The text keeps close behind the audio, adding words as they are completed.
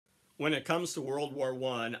When it comes to World War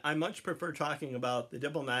I much prefer talking about the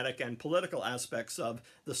diplomatic and political aspects of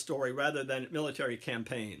the story rather than military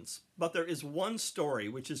campaigns. But there is one story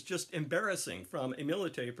which is just embarrassing from a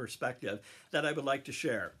military perspective that I would like to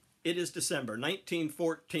share. It is December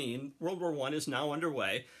 1914, World War I is now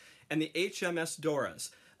underway, and the HMS Doris,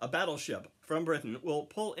 a battleship from Britain, will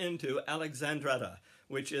pull into Alexandretta,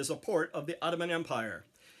 which is a port of the Ottoman Empire.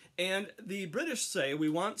 And the British say, we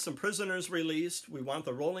want some prisoners released, we want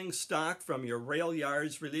the rolling stock from your rail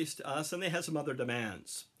yards released to us, and they have some other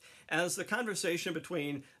demands. As the conversation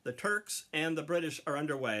between the Turks and the British are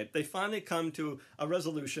underway, they finally come to a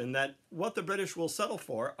resolution that what the British will settle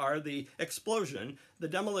for are the explosion, the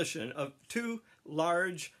demolition of two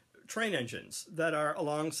large train engines that are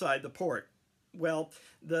alongside the port. Well,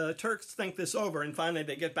 the Turks think this over, and finally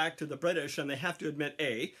they get back to the British, and they have to admit,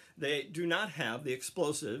 A, they do not have the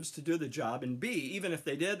explosives to do the job, and B, even if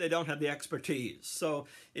they did, they don't have the expertise. So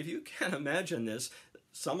if you can imagine this,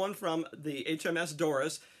 someone from the HMS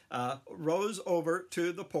Doris rows over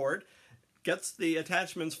to the port, gets the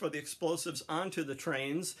attachments for the explosives onto the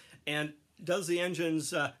trains, and does the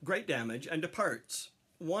engines great damage and departs.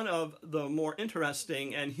 One of the more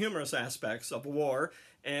interesting and humorous aspects of war,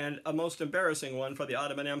 and a most embarrassing one for the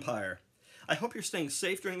Ottoman Empire. I hope you're staying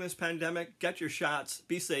safe during this pandemic. Get your shots,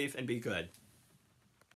 be safe, and be good.